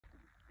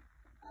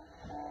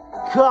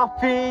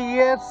Coffee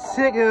and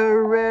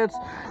cigarettes,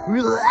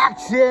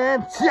 relax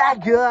and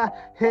take a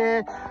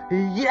hit,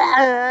 yeah.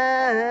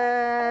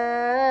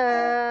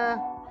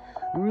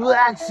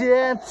 Relax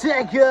and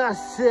take a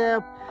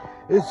sip,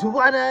 it's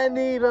what I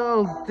need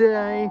all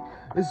day,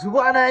 it's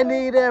what I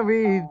need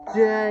every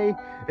day.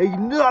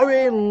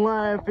 Ignoring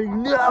life,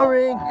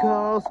 ignoring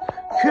calls,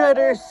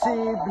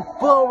 courtesy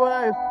before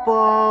I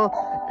fall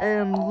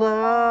in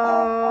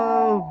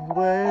love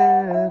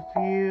with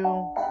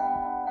you.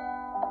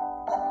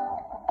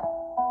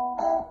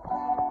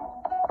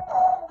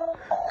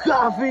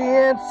 Coffee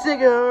and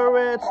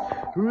cigarettes,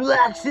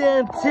 relax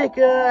and take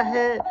a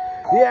hit,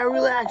 yeah,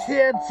 relax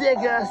and take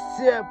a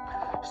sip.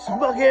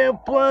 Smoking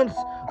blunts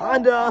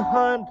on the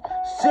hunt,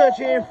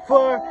 searching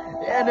for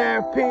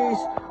inner peace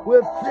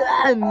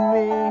within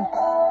me.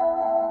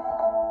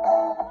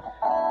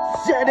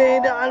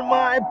 Sitting on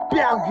my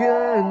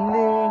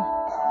balcony,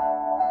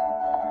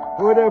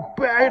 where the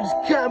birds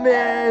come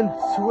and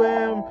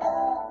swim.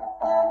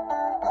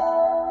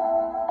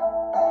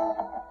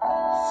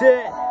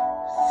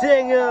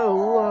 Sing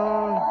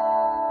along,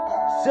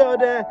 so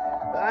that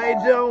I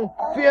don't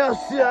feel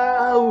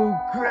so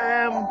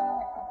grim.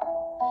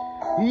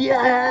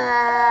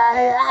 Yeah,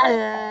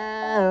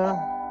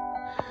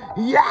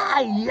 yeah,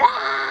 yeah.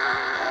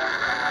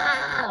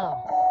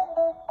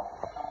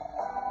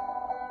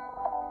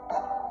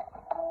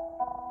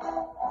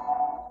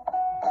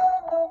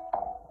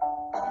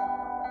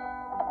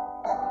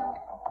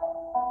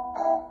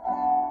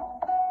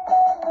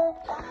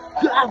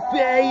 Coffee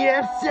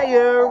and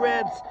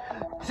cigarettes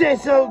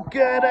taste so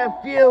good, I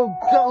feel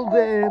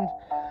golden.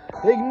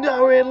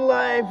 Ignoring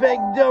life,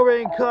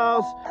 ignoring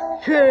calls,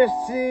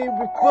 courtesy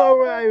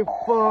before I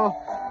fall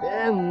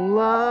in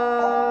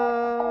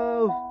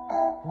love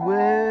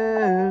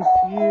with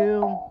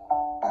you.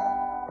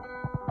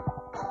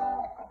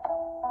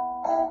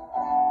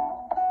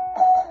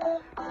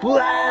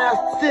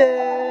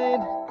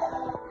 Blasting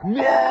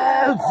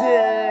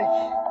music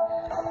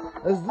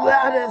as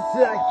loud as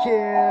I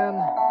can,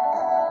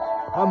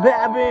 I'm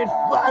having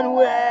fun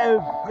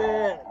with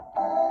it.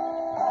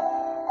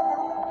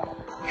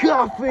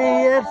 Coffee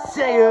and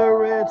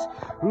cigarettes,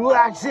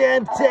 relax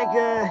and take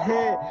a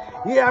hit,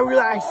 yeah,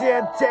 relax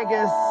and take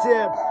a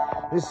sip.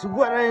 It's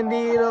what I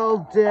need all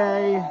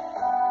day,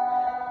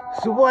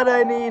 it's what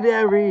I need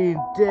every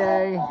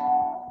day.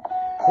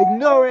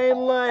 Ignoring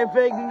life,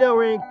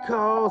 ignoring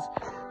calls,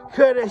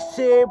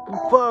 courtesy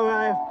before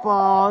I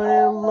fall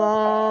in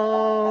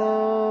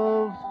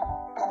love.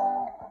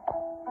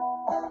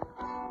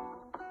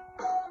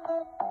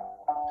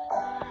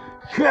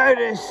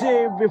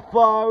 Courtesy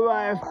before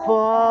I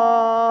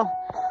fall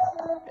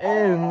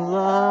in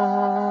love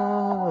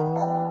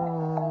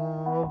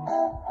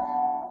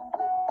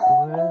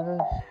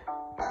with,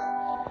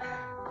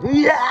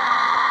 yeah.